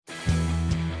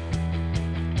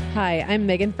Hi, I'm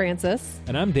Megan Francis.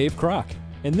 And I'm Dave Kroc,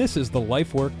 and this is the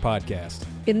Life Work Podcast.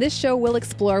 In this show, we'll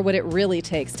explore what it really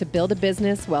takes to build a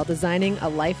business while designing a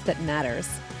life that matters.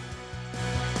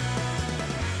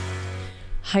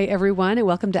 Hi, everyone, and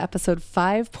welcome to episode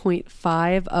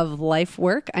 5.5 of Life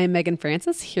Work. I'm Megan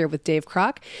Francis here with Dave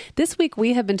Kroc. This week,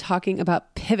 we have been talking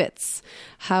about pivots,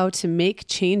 how to make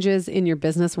changes in your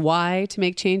business, why to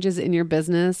make changes in your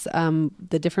business,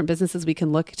 the different businesses we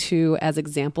can look to as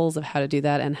examples of how to do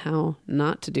that and how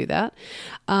not to do that.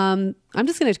 I'm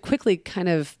just going to quickly kind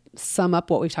of sum up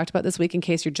what we've talked about this week in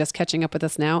case you're just catching up with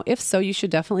us now. If so, you should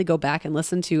definitely go back and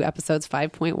listen to episodes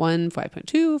 5.1,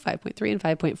 5.2, 5.3, and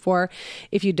 5.4.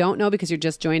 If you don't know because you're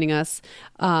just joining us,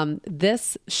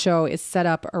 this show is set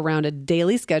up around a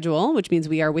daily schedule, which means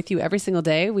we are with you every single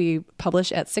day. We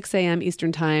publish at 6 a.m.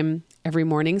 Eastern Time every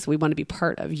morning, so we want to be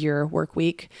part of your work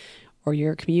week or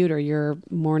your commute or your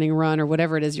morning run or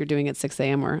whatever it is you're doing at 6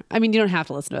 a.m. Or, I mean, you don't have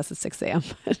to listen to us at 6 a.m.,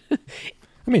 but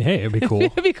I mean, hey, it'd be cool.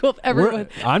 It'd be cool if everyone.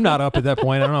 I'm not up at that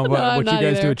point. I don't know what you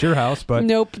guys do at your house, but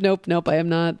nope. I'm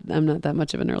not that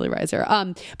much of an early riser.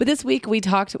 But this week we've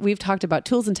talked about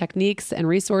tools and techniques and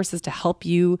resources to help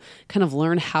you kind of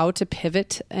learn how to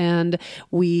pivot. And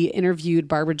we interviewed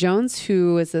Barbara Jones,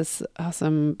 who is this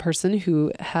awesome person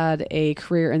who had a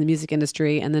career in the music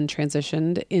industry and then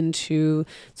transitioned into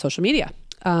social media.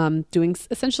 Doing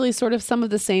essentially sort of some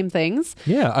of the same things.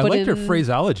 Yeah, I liked her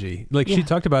phraseology. Like she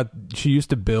talked about, she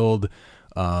used to build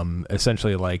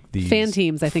essentially like these fan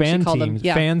teams, I think she called them.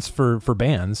 Yeah. Fans for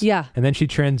bands. Yeah. And then she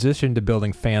transitioned to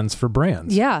building fans for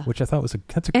brands. Yeah. Which I thought was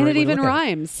that's a great way to look at it. And it even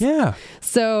rhymes. Yeah.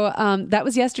 So that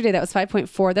was yesterday. That was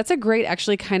 5.4. That's a great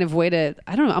actually kind of way to,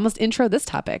 I don't know, almost intro this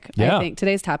topic, I think,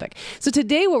 today's topic. So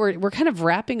today we're kind of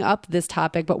wrapping up this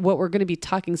topic, but what we're going to be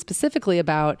talking specifically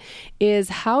about is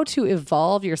how to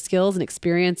evolve your skills and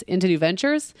experience into new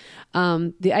ventures.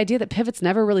 The idea that pivots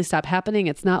never really stop happening.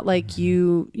 It's not like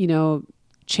you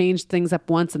change things up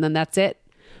once and then that's it,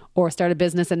 or start a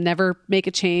business and never make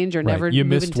a change or never you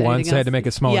move missed into once, anything else. Had to make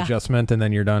a small adjustment and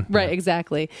then you're done. Right,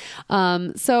 exactly.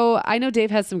 So I know Dave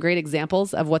has some great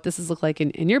examples of what this has looked like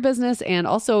in your business and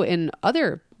also in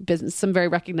other business, some very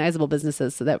recognizable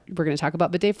businesses so that we're going to talk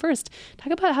about. But Dave, first,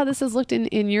 talk about how this has looked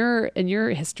in your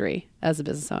history as a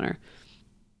business owner.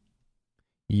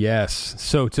 Yes.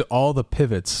 So to all the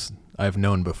pivots I've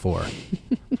known before,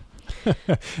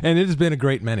 and it has been a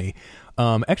great many.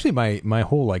 Actually, my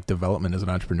whole like development as an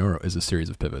entrepreneur is a series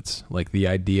of pivots. Like the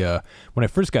idea when I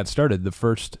first got started,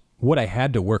 what I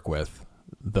had to work with,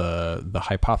 the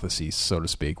hypothesis, so to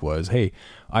speak, was, hey,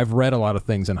 I've read a lot of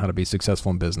things on how to be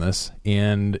successful in business,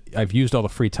 and I've used all the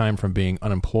free time from being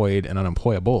unemployed and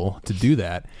unemployable to do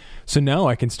that. So now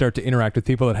I can start to interact with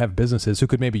people that have businesses who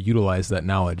could maybe utilize that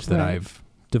knowledge that I've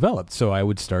developed. So I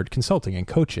would start consulting and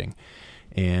coaching.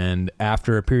 And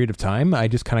after a period of time, I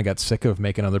just kind of got sick of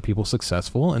making other people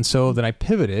successful. And so then I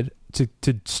pivoted to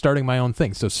starting my own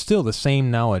thing. So still the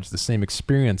same knowledge, the same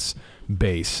experience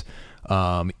base.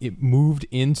 It moved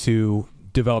into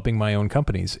developing my own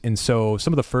companies. And so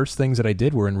some of the first things that I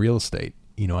did were in real estate.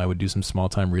 I would do some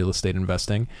small-time real estate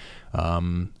investing.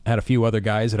 Had a few other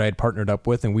guys that I had partnered up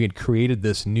with, and we had created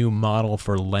this new model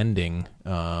for lending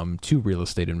to real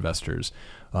estate investors,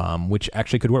 which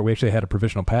actually could work. We actually had a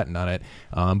provisional patent on it,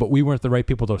 but we weren't the right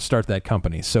people to start that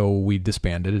company. So we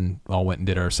disbanded and all went and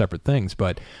did our separate things,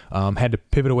 but had to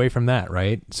pivot away from that,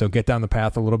 right? So get down the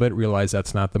path a little bit, realize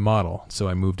that's not the model. So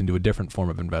I moved into a different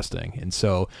form of investing. And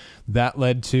so that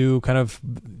led to kind of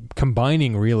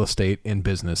combining real estate and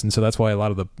business. And so that's why a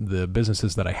lot of the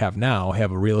businesses that I have now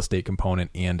have a real estate component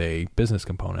and a business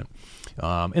component.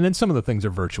 And then some of the things are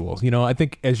virtual. I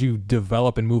think as you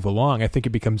develop and move along, I think it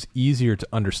becomes easier to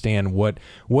understand what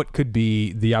could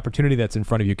be the opportunity that's in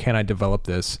front of you. Can I develop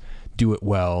this, do it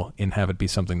well, and have it be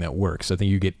something that works? I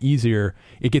think it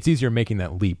gets easier making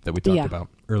that leap that we talked about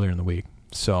earlier in the week.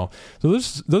 So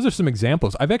those are some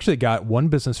examples. I've actually got one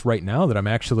business right now that I'm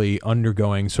actually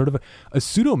undergoing sort of a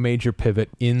pseudo major pivot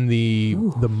in the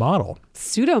model.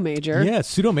 Pseudo major? Yeah,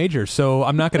 pseudo major. So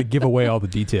I'm not going to give away all the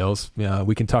details.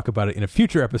 We can talk about it in a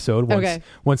future episode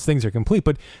once things are complete.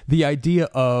 But the idea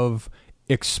of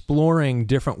exploring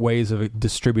different ways of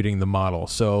distributing the model.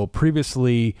 So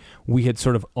previously we had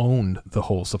sort of owned the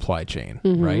whole supply chain,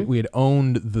 right? We had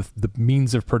owned the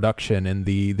means of production and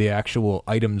the actual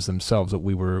items themselves that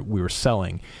we were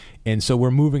selling. And so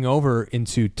we're moving over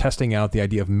into testing out the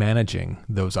idea of managing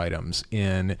those items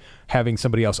and having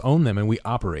somebody else own them, and we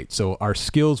operate. So our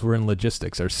skills were in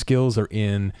logistics. Our skills are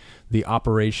in the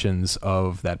operations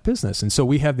of that business. And so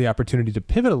we have the opportunity to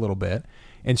pivot a little bit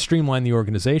and streamline the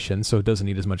organization so it doesn't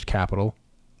need as much capital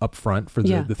up front for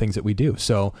the things that we do.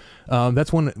 So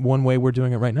that's one way we're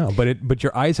doing it right now. But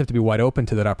your eyes have to be wide open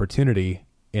to that opportunity.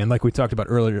 And like we talked about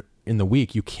earlier in the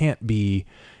week, you can't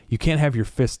have your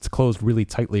fists closed really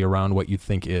tightly around what you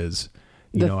think is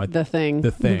the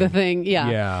thing.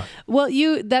 Yeah. Well,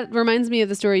 that reminds me of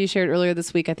the story you shared earlier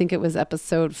this week. I think it was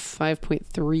episode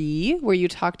 5.3 where you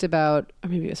talked about, or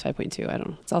maybe it was 5.2. I don't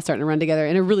know. It's all starting to run together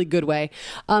in a really good way.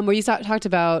 Where you talked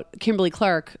about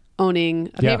Kimberly-Clark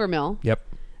owning a paper mill. Yep.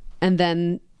 And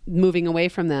then moving away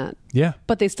from that. Yeah.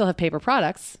 But they still have paper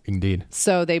products. Indeed.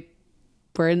 So they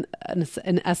were in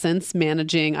essence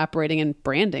managing, operating, and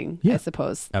branding, I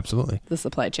suppose. Absolutely. The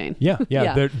supply chain. Yeah.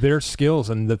 Their skills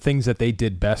and the things that they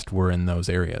did best were in those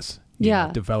areas. You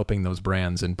know, developing those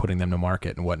brands and putting them to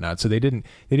market and whatnot. So they didn't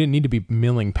need to be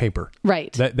milling paper.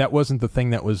 Right. That wasn't the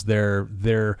thing that was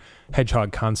their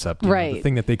hedgehog concept. Right. The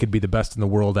thing that they could be the best in the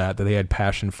world at, that they had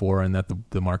passion for, and that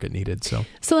the market needed. So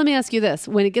let me ask you this: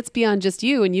 when it gets beyond just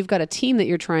you, and you've got a team that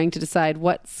you're trying to decide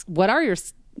what are your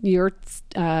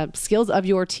skills of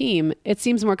your team, it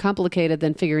seems more complicated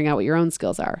than figuring out what your own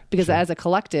skills are, because as a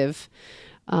collective,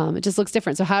 it just looks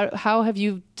different. So how have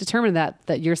you determined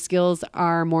that your skills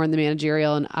are more in the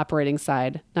managerial and operating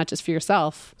side, not just for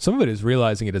yourself? Some of it is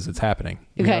realizing it as it's happening.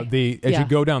 Okay. As you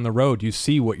go down the road, you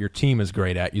see what your team is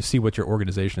great at. You see what your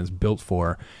organization is built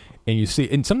for.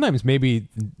 And sometimes maybe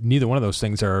neither one of those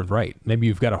things are right. Maybe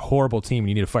you've got a horrible team and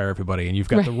you need to fire everybody, and you've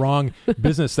got the wrong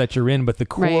business that you're in, but the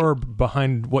core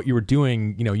behind what you were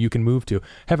doing, you can move to.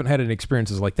 Haven't had any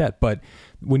experiences like that, but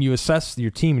when you assess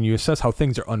your team and you assess how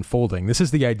things are unfolding, this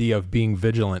is the idea of being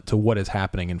vigilant to what is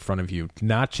happening in front of you,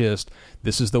 not just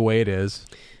this is the way it is.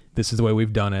 This is the way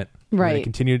we've done it. Right.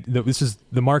 Continue.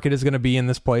 The market is going to be in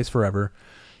this place forever.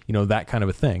 That kind of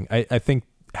a thing. I think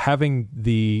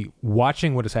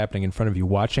watching what is happening in front of you,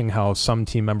 watching how some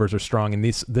team members are strong in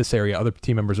this area, other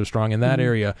team members are strong in that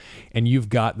area, and you've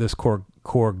got this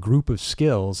core group of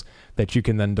skills that you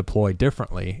can then deploy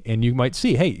differently. And you might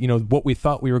see, hey, what we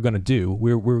thought we were going to do,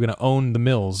 we were going to own the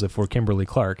mills if we're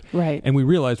Kimberly-Clark. Right. And we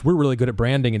realized we're really good at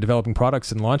branding and developing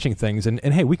products and launching things. And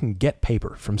hey, we can get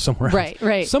paper from somewhere else.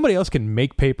 Right. Somebody else can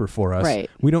make paper for us. Right.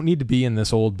 We don't need to be in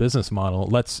this old business model.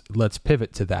 Let's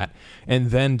pivot to that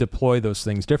and then deploy those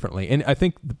things differently. And I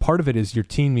think part of it is your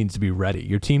team needs to be ready.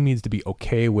 Your team needs to be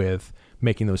okay with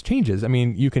making those changes. I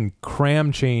mean, you can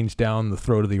cram change down the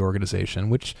throat of the organization,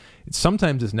 which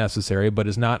sometimes is necessary, but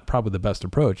is not probably the best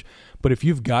approach. But if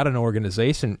you've got an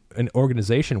organization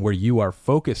where you are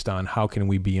focused on how can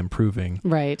we be improving,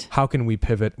 right? How can we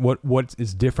pivot? What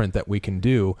is different that we can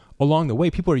do along the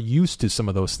way? People are used to some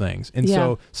of those things, and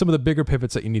so some of the bigger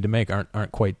pivots that you need to make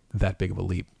aren't quite that big of a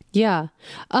leap. Yeah,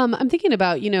 I'm thinking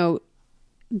about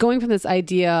going from this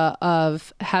idea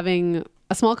of having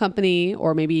a small company,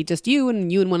 or maybe just you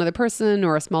and one other person,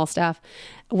 or a small staff,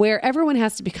 where everyone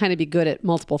has to be good at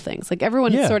multiple things. Like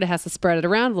everyone sort of has to spread it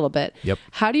around a little bit. Yep.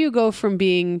 How do you go from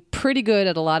being pretty good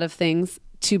at a lot of things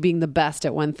to being the best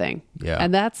at one thing? Yeah.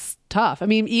 And that's tough. I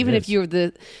mean, even if you're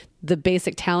the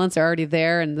basic talents are already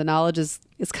there and the knowledge is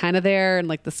kind of there and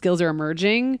like the skills are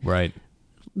emerging, right?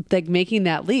 Like making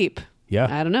that leap. Yeah.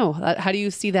 I don't know. How do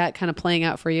you see that kind of playing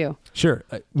out for you? Sure.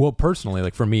 Well, personally,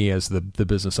 like for me as the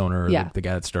business owner, or the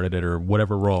guy that started it, or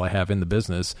whatever role I have in the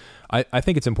business, I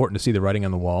think it's important to see the writing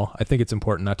on the wall. I think it's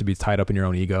important not to be tied up in your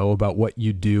own ego about what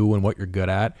you do and what you're good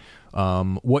at.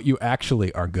 What you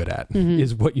actually are good at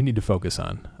is what you need to focus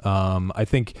on. I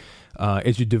think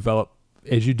as you develop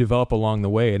along the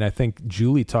way, and I think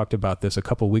Julie talked about this a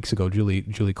couple of weeks ago,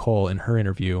 Julie Cole, in her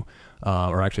interview,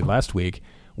 or actually last week,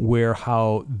 where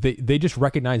how they just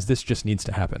recognize this just needs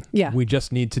to happen. Yeah. We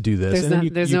just need to do this.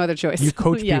 There's no other choice. You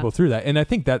coach people through that. And I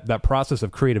think that process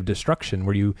of creative destruction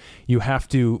where you have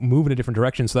to move in a different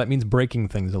direction. So that means breaking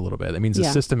things a little bit. That means the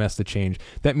system has to change.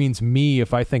 That means me,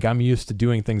 if I think I'm used to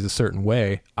doing things a certain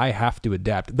way, I have to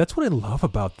adapt. That's what I love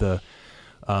about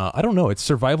I don't know, it's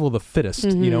survival of the fittest,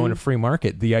 in a free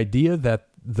market. The idea that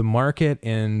the market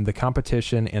and the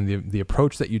competition and the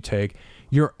approach that you take,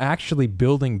 you're actually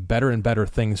building better and better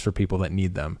things for people that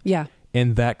need them. Yeah.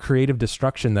 And that creative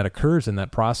destruction that occurs in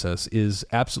that process is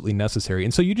absolutely necessary.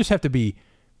 And so you just have to be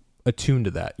attuned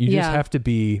to that. You just have to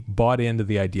be bought into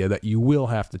the idea that you will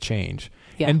have to change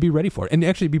and be ready for it. And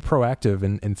actually be proactive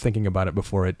in thinking about it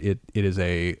before it is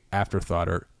a afterthought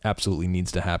or absolutely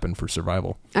needs to happen for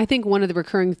survival. I think one of the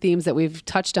recurring themes that we've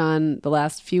touched on the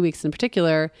last few weeks in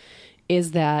particular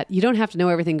is that you don't have to know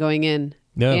everything going in.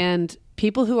 No. And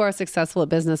people who are successful at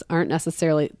business aren't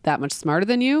necessarily that much smarter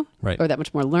than you, Right. or that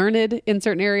much more learned in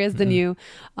certain areas than you.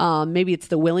 Maybe it's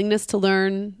the willingness to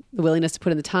learn, the willingness to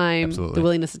put in the time, Absolutely. the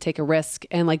willingness to take a risk.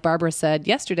 And like Barbara said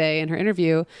yesterday in her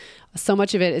interview, so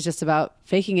much of it is just about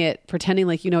faking it, pretending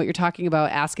like you know what you're talking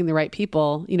about, asking the right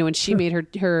people. You know, when she made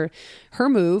her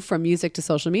move from music to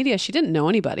social media, she didn't know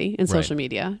anybody in social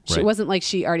media. It Right. wasn't like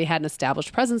she already had an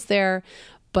established presence there,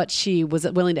 but she was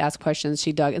willing to ask questions.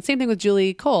 She dug. And same thing with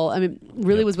Julie Cole. I mean,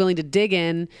 really was willing to dig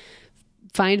in,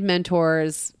 find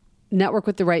mentors, network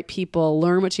with the right people,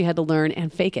 learn what she had to learn,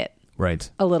 and fake it Right.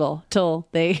 a little till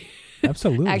they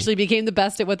Absolutely. actually became the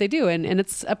best at what they do. And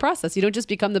it's a process. You don't just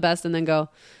become the best and then go,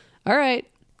 all right.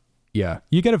 Yeah.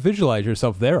 You got to visualize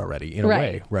yourself there already in a Right.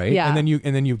 way, right? Yeah. And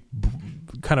then you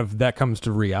kind of, that comes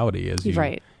to reality as you,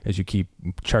 Right. as you keep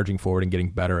charging forward and getting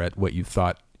better at what you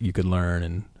thought you could learn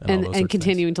and all those sorts of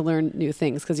continuing to learn new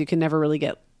things, because you can never really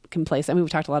get complacent. I mean,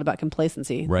 we've talked a lot about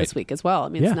complacency Right. this week as well. I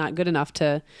mean, Yeah. it's not good enough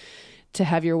to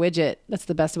have your widget that's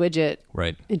the best widget things.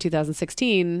 Right. in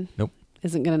 2016. Nope.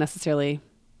 Isn't going to necessarily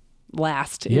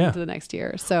last Yeah. into the next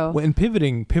year. So Well, and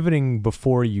pivoting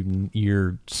before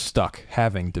you're stuck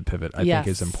having to pivot, I Yes.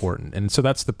 think is important. And so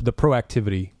that's the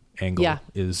proactivity angle Yeah.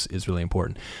 is really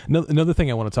important. Another thing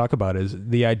I want to talk about is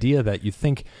the idea that you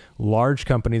think large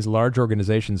companies, large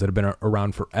organizations that have been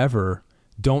around forever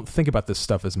don't think about this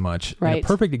stuff as much. Right. And a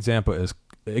perfect example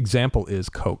is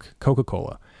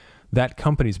Coca-Cola. That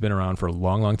company's been around for a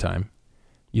long, long time.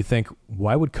 You think,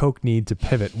 why would Coke need to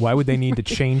pivot? Why would they need to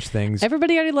change things?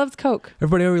 everybody already loves Coke.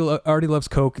 Everybody already loves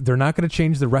Coke. They're not going to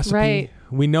change the recipe. Right.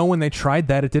 We know when they tried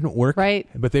that, it didn't work. Right.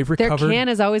 But they've Their recovered. can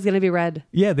is always going to be red.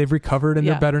 Yeah, they've recovered and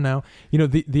Yeah. they're better now. You know,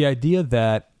 the idea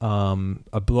that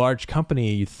a large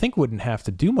company you think wouldn't have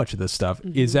to do much of this stuff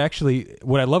is actually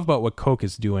what I love about what Coke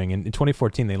is doing. And in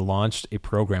 2014, they launched a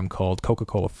program called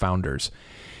Coca-Cola Founders.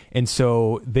 And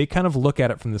so they kind of look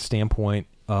at it from the standpoint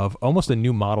of almost a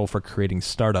new model for creating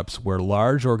startups where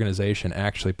large organization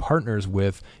actually partners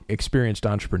with experienced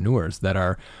entrepreneurs that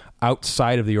are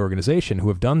outside of the organization who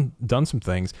have done some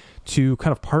things to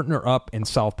kind of partner up and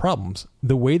solve problems.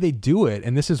 The way they do it,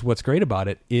 and this is what's great about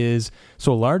it, is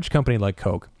so a large company like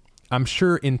Coke, I'm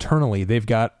sure internally they've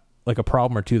got like a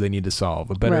problem or two they need to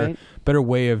solve, a better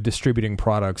way of distributing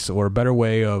products, or a better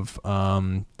way of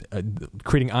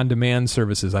creating on-demand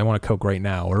services. I want a Coke right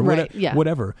now, or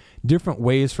whatever. Different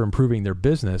ways for improving their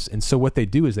business. And so what they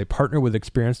do is they partner with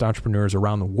experienced entrepreneurs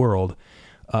around the world,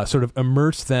 sort of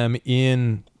immerse them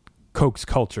in Coke's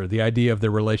culture, the idea of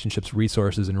their relationships,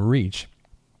 resources, and reach,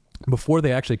 before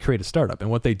they actually create a startup.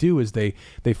 And what they do is they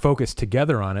focus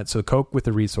together on it. So Coke with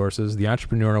the resources, the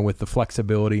entrepreneur with the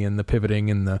flexibility and the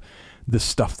pivoting and the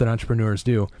stuff that entrepreneurs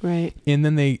do. Right. And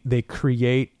then they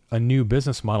create a new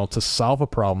business model to solve a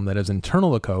problem that is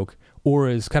internal to Coke or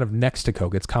is kind of next to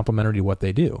Coke. It's complementary to what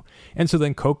they do. And so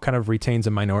then Coke kind of retains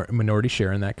a minority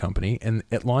share in that company and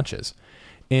it launches.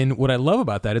 And what I love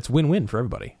about that, it's win-win for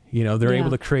everybody. You know, they're able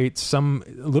to create a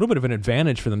little bit of an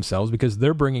advantage for themselves because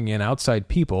they're bringing in outside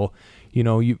people. You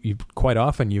know, you quite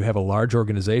often you have a large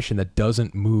organization that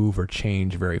doesn't move or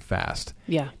change very fast.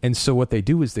 Yeah. And so what they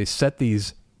do is they set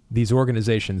these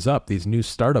organizations up, these new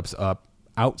startups up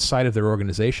outside of their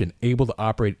organization, able to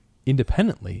operate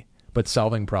independently, but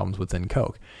solving problems within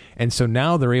Coke. And so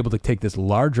now they're able to take this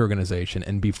large organization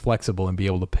and be flexible and be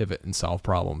able to pivot and solve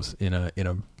problems in a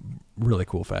really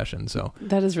cool fashion. So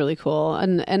that is really cool.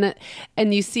 And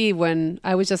you see, when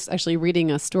I was just actually reading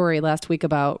a story last week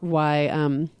about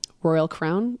why Royal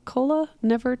Crown Cola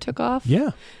never took off.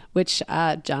 Yeah. Which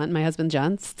John, my husband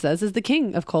John, says is the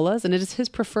king of colas, and it is his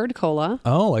preferred cola.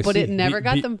 Oh, I see. But it never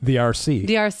got the RC.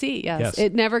 The RC, yes.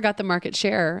 It never got the market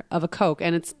share of a Coke,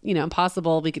 and it's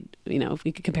impossible. We could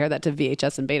compare that to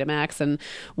VHS and Betamax, and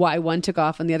why one took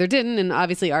off and the other didn't. And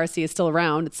obviously, RC is still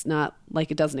around. It's not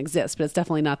like it doesn't exist, but it's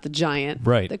definitely not the giant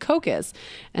that Coke is.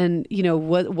 And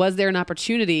was there an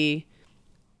opportunity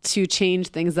to change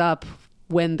things up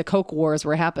when the Coke wars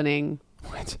were happening?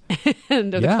 What?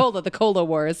 And the cola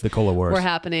wars were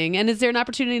happening. And is there an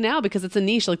opportunity now, because it's a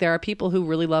niche, like there are people who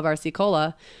really love RC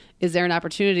Cola, is there an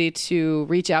opportunity to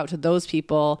reach out to those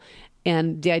people?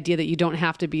 And the idea that you don't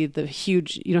have to be you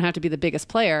don't have to be the biggest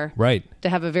player, right, to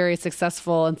have a very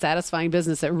successful and satisfying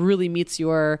business that really meets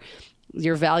your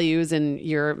values and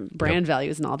your brand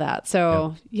values and all that.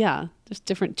 So there's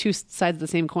different two sides of the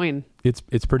same coin. It's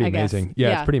pretty amazing.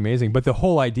 Yeah, it's pretty amazing. But the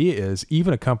whole idea is,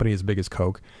 even a company as big as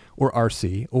Coke or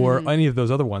RC or any of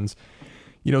those other ones,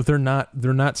 they're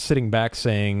not sitting back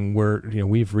saying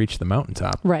we've reached the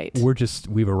mountaintop. Right.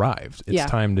 We've arrived. It's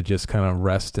time to just kind of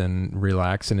rest and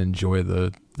relax and enjoy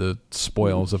the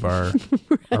spoils of our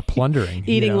our plundering.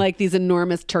 Eating like these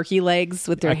enormous turkey legs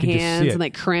with their hands and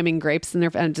like cramming grapes in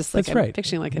their, and just like I'm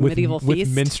picturing like a medieval feast.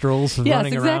 With minstrels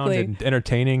running around and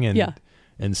entertaining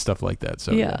and stuff like that.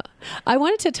 So I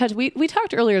wanted to touch. We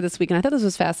talked earlier this week, and I thought this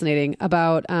was fascinating.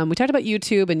 About we talked about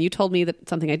YouTube, and you told me that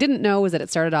something I didn't know was that it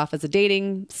started off as a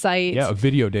dating site. Yeah, a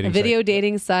video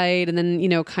dating site, and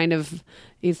then kind of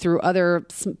through other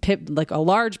like a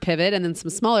large pivot, and then some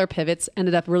smaller pivots,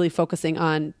 ended up really focusing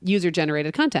on user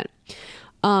generated content.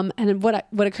 And what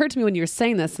occurred to me when you were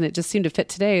saying this, and it just seemed to fit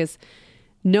today, is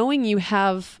knowing you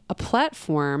have a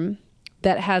platform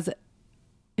that has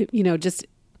just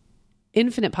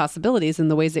infinite possibilities in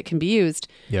the ways it can be used.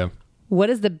 Yeah. What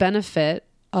is the benefit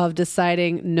of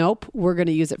deciding, nope, we're going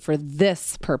to use it for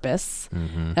this purpose,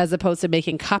 as opposed to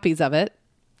making copies of it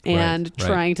and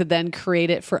trying to then create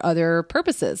it for other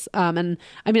purposes? And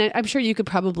I mean, I'm sure you could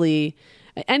probably,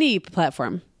 any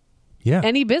platform,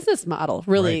 any business model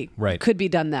really could be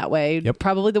done that way. Yep.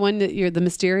 Probably the one that the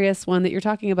mysterious one that you're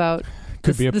talking about.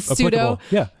 Could be the pseudo,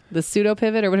 the pseudo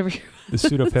pivot or whatever. The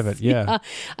pseudo pivot, yeah.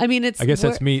 I mean, I guess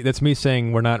that's me. That's me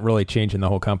saying we're not really changing the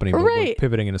whole company, but we're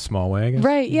pivoting in a small way. I guess.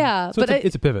 Right. Yeah. So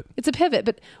it's a pivot. It's a pivot,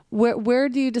 but where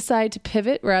do you decide to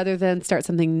pivot rather than start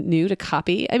something new to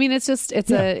copy? I mean, it's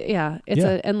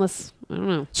an endless. I don't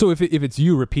know. So if it's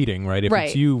you repeating, right? If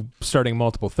it's you starting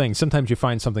multiple things, sometimes you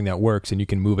find something that works and you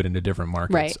can move it into different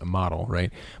markets, a model,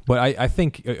 right? But I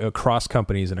think across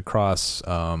companies and across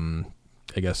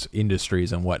I guess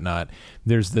industries and whatnot,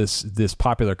 there's this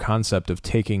popular concept of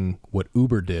taking what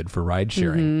Uber did for ride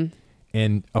sharing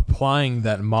and applying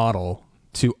that model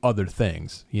to other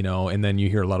things, and then you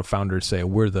hear a lot of founders say,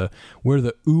 we're the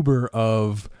Uber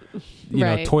of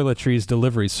toiletries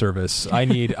delivery service.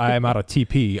 I'm out of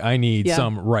TP. I need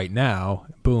some right now.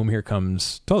 Boom, here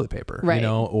comes toilet paper,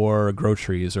 or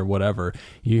groceries or whatever.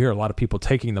 You hear a lot of people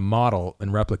taking the model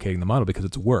and replicating the model because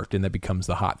it's worked, and that becomes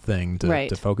the hot thing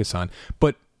to focus on.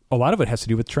 But a lot of it has to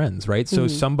do with trends, right? So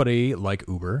somebody like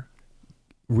Uber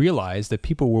realized that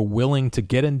people were willing to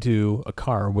get into a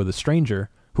car with a stranger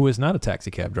who is not a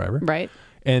taxi cab driver. Right.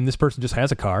 And this person just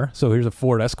has a car. So here's a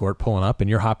Ford Escort pulling up, and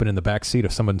you're hopping in the back seat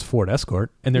of someone's Ford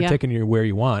Escort, and they're taking you where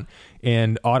you want.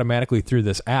 And automatically through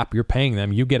this app, you're paying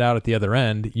them. You get out at the other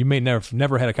end. You may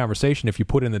never had a conversation if you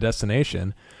put in the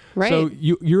destination. Right. So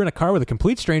you're in a car with a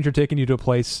complete stranger taking you to a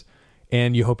place,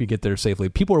 and you hope you get there safely.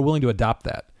 People are willing to adopt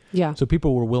that. Yeah. So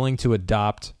people were willing to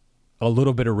adopt a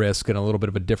little bit of risk and a little bit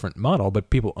of a different model,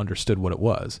 but people understood what it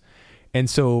was. And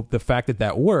so the fact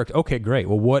that worked, okay, great.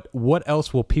 Well, what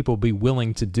else will people be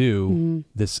willing to do?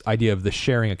 This idea of the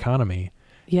sharing economy,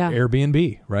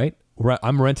 Airbnb, right?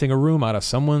 I'm renting a room out of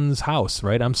someone's house,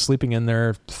 right? I'm sleeping in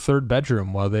their third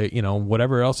bedroom while they,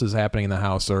 whatever else is happening in the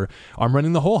house, or I'm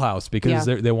renting the whole house because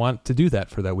they want to do that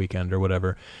for that weekend or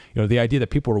whatever. The idea that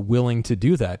people are willing to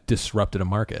do that disrupted a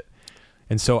market.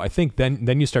 And so I think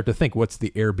then you start to think, what's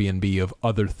the Airbnb of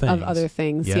other things? Of other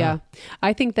things, yeah.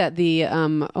 I think that the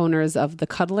owners of the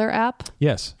Cuddler app,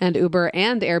 and Uber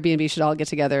and Airbnb should all get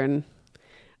together, and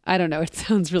I don't know, it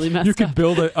sounds really messed up. You could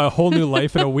build a whole new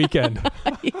life in a weekend.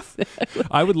 Exactly.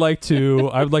 I would like to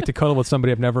cuddle with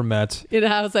somebody I've never met in a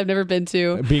house I've never been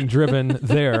to, being driven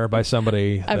there by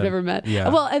somebody I've never met. Yeah.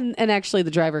 Well, and actually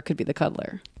the driver could be the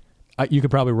cuddler. You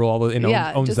could probably roll all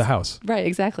the owns the house. Right,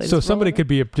 exactly. So somebody could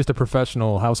be just a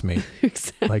professional housemate.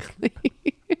 Exactly.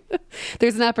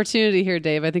 There's an opportunity here,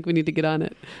 Dave. I think we need to get on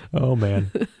it. Oh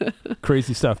man,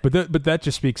 crazy stuff. But that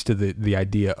just speaks to the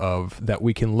idea of that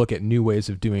we can look at new ways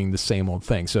of doing the same old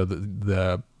thing. So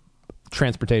the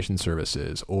transportation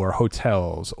services or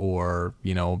hotels or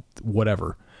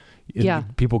whatever.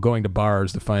 People going to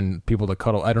bars to find people to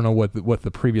cuddle. I don't know what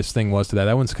the previous thing was to that.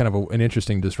 That one's kind of an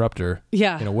interesting disruptor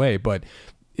in a way. But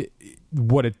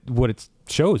what it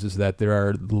shows is that there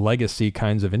are legacy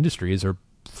kinds of industries or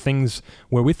things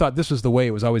where we thought this was the way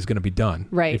it was always going to be done.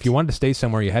 Right. If you wanted to stay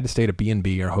somewhere, you had to stay at a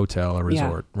B&B or hotel or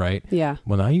resort, right? Yeah.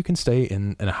 Well, now you can stay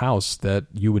in a house that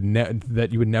you would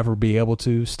never be able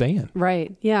to stay in.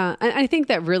 Right. Yeah. And I think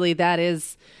that really that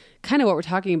is kind of what we're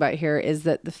talking about here, is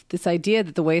that this idea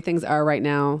that the way things are right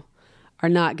now are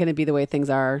not going to be the way things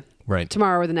are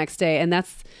tomorrow or the next day. And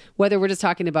that's whether we're just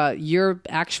talking about your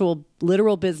actual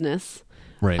literal business,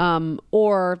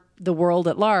 or the world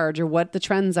at large, or what the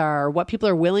trends are, or what people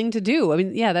are willing to do. I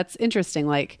mean, that's interesting.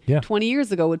 20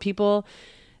 years ago, would people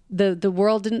the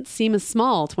world didn't seem as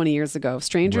small 20 years ago.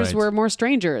 Strangers Right. were more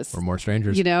strangers. Or more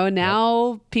strangers. You know,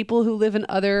 now people who live in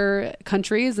other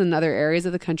countries and other areas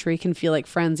of the country can feel like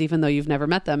friends even though you've never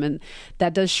met them. And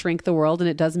that does shrink the world, and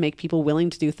it does make people willing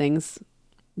to do things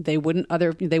they wouldn't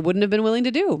have been willing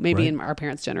to do maybe Right. in our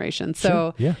parents' generation.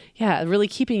 So Sure. Yeah. really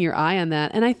keeping your eye on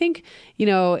that. And I think, you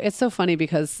know, it's so funny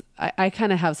because I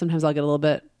kind of have, sometimes I'll get a little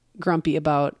bit grumpy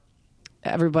about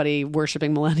everybody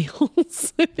worshiping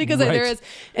millennials because Right. there is,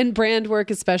 in brand work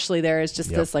especially, there is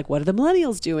just Yep. this like, what are the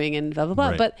millennials doing and blah blah blah.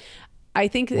 Right. But I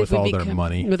think With all their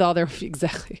money. with all their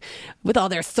with all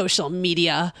their social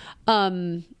media,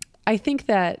 I think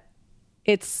that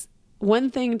it's one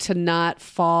thing to not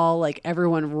fall like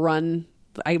everyone run.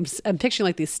 I'm picturing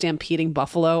like these stampeding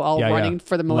buffalo all Yeah, running yeah.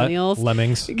 for the millennials.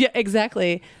 Lemmings. Yeah,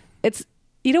 exactly.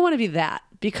 You don't want to be that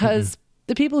because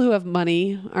the people who have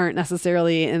money aren't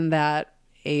necessarily in that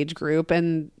age group,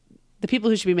 and the people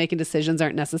who should be making decisions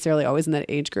aren't necessarily always in that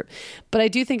age group. But I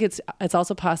do think it's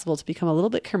also possible to become a little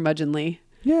bit curmudgeonly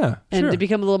Yeah. and Sure. to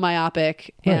become a little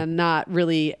myopic Right. and not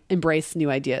really embrace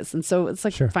new ideas. And so it's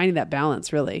like Sure. finding that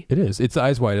balance, really. It is. It's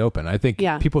eyes wide open. I think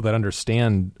Yeah. people that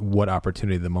understand what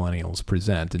opportunity the millennials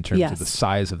present in terms Yes. of the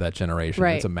size of that generation,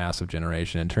 Right. it's a massive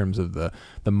generation. In terms of the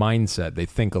mindset, they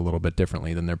think a little bit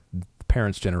differently than their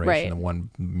parents' generation, Right. the one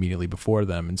immediately before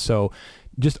them. And so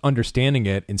just understanding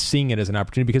it and seeing it as an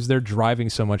opportunity, because they're driving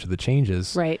so much of the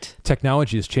changes. Right.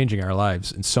 Technology is changing our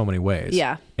lives in so many ways.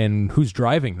 Yeah. And who's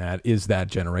driving that is that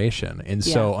generation. And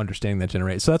so Yeah. understanding that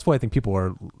generation. So that's why I think people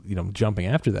are, jumping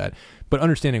after that. But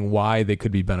understanding why they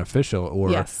could be beneficial or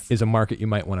Yes. is a market you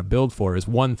might want to build for is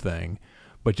one thing.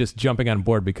 But just jumping on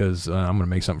board because I'm going to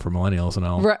make something for millennials and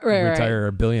I'll Right. retire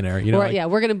a billionaire.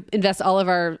 We're going to invest all of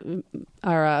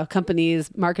our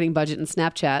company's marketing budget in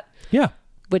Snapchat. Yeah.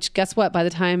 Which, guess what? By the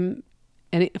time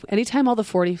anytime all the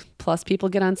 40 plus people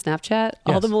get on Snapchat,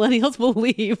 all Yes. the millennials will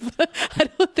leave. I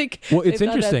don't think. Well, it's they've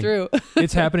thought that interesting. through.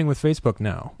 It's happening with Facebook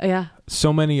now. Yeah.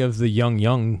 So many of the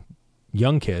young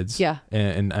kids. Yeah.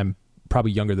 And I'm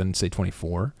probably younger than say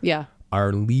 24. Yeah.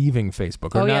 Are leaving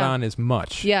Facebook or Oh, not yeah. on as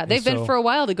much. Yeah. They've And been so- for a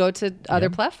while to go to other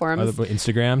Yeah. platforms.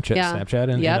 Instagram, Snapchat,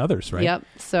 and Yep. others, right? Yep.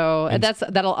 So And-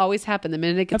 that'll always happen. The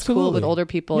minute it gets cool with Absolutely. older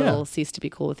people, Yeah. it'll cease to be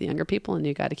cool with the younger people, and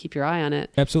you got to keep your eye on it.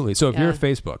 Absolutely. So if you're Yeah. a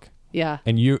Facebook Yeah.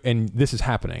 and this is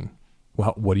happening,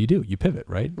 well, what do? You pivot,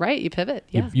 right? Right. You pivot.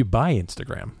 Yeah. You buy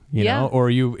Instagram, Yeah. know, or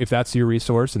if that's your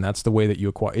resource and that's the way that you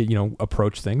acquire,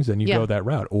 approach things, then you Yeah. go that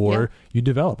route, or Yeah. you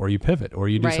develop, or you pivot, or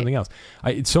you do Right. something else.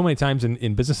 It's so many times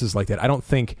in businesses like that, I don't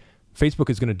think Facebook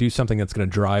is going to do something that's going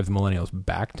to drive the millennials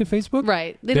back to Facebook.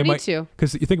 Right. They don't need to.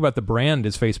 Because you think about the brand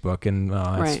is Facebook, and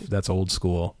Right. that's old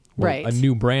school. Well, Right. A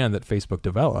new brand that Facebook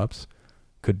develops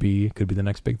could be the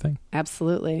next big thing.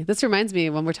 Absolutely. This reminds me,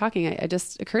 when we're talking, it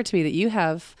just occurred to me that you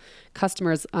have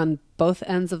customers on both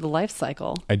ends of the life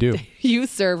cycle. I do. You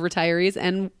serve retirees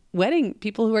and wedding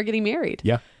people who are getting married.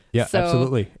 Yeah. Yeah, So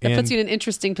absolutely. That puts you in an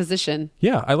interesting position.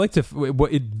 Yeah, I like to.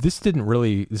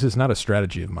 This is not a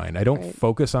strategy of mine. I don't Right.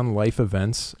 focus on life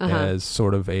events Uh-huh. as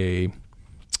sort of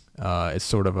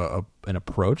an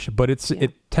approach, but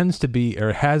it tends to be,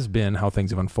 or has been, how things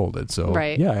have unfolded. So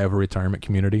Right. yeah, I have a retirement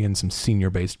community and some senior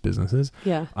based businesses.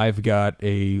 Yeah. I've got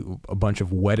a bunch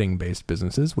of wedding based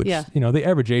businesses, which Yeah. the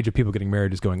average age of people getting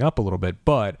married is going up a little bit,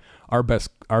 but our best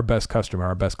customer,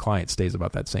 our best client stays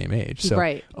about that same age, so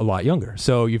Right. a lot younger.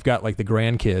 So you've got like the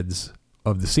grandkids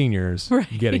of the seniors Right.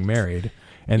 getting married,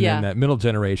 and Yeah. then that middle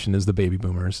generation is the baby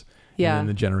boomers. Yeah. And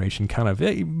then the generation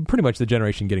pretty much the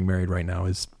generation getting married right now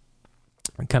is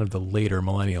kind of the later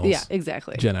millennials. Yeah,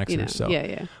 exactly. Gen Xers. So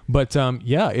Yeah. But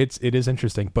it is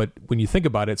interesting. But when you think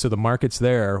about it, so the market's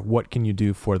there, what can you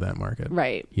do for that market?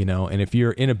 Right. And if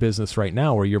you're in a business right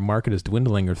now where your market is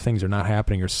dwindling or things are not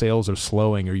happening or sales are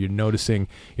slowing, or you're noticing,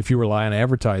 if you rely on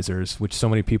advertisers, which so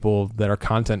many people that are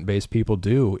content-based people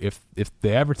do, if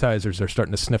the advertisers are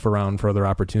starting to sniff around for other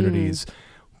opportunities,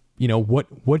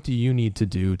 what do you need to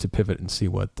do to pivot and see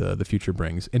what the future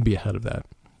brings and be ahead of that?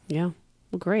 Yeah.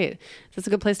 Well, great. Is this a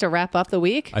good place to wrap up the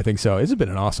week? I think so. It's been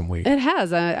an awesome week. It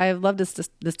has. I love this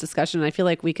discussion. I feel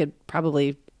like we could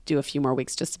probably do a few more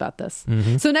weeks just about this.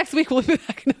 Mm-hmm. So next week we'll be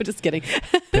back. No, just kidding.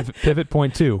 Pivot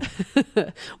point 2.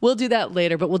 We'll do that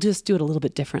later, but we'll just do it a little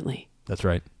bit differently That's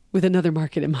right. with another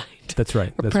market in mind. That's right.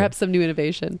 Or That's perhaps right. some new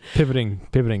innovation.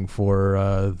 Pivoting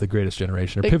for the greatest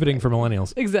generation, or pivoting for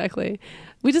millennials. Exactly.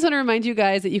 We just want to remind you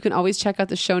guys that you can always check out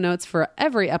the show notes for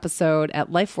every episode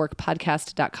at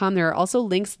lifeworkpodcast.com. There are also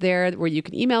links there where you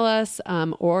can email us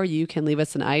or you can leave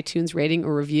us an iTunes rating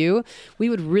or review. We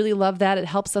would really love that. It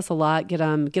helps us a lot get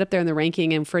up there in the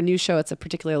ranking. And for a new show, it's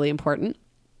particularly important.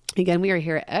 Again, we are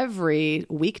here every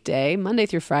weekday, Monday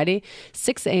through Friday,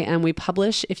 6 a.m. We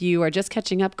publish. If you are just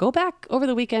catching up, go back over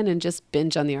the weekend and just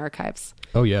binge on the archives.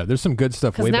 Oh, yeah. There's some good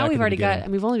stuff way Because back now we've in the already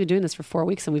beginning. we've only been doing this for 4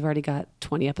 weeks and we've already got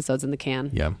 20 episodes in the can.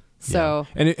 Yeah. So,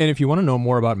 yeah. And if you want to know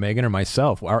more about Megan or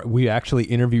myself, we actually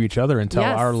interview each other and tell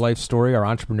Yes. our life story, our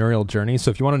entrepreneurial journey. So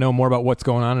if you want to know more about what's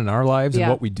going on in our lives Yeah. and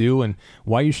what we do and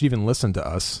why you should even listen to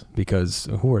us, because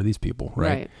who are these people,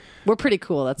 right? We're pretty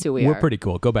cool. That's who we are. We're pretty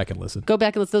cool. Go back and listen. Go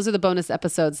back and listen. Those are the bonus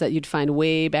episodes that you'd find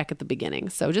way back at the beginning.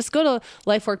 So just go to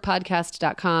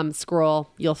lifeworkpodcast.com,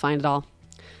 scroll, you'll find it all.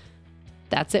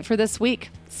 That's it for this week.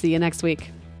 See you next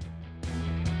week.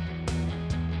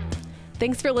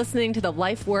 Thanks for listening to the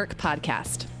Life Work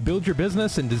Podcast. Build your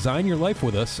business and design your life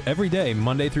with us every day,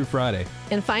 Monday through Friday.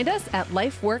 And find us at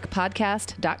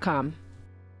lifeworkpodcast.com.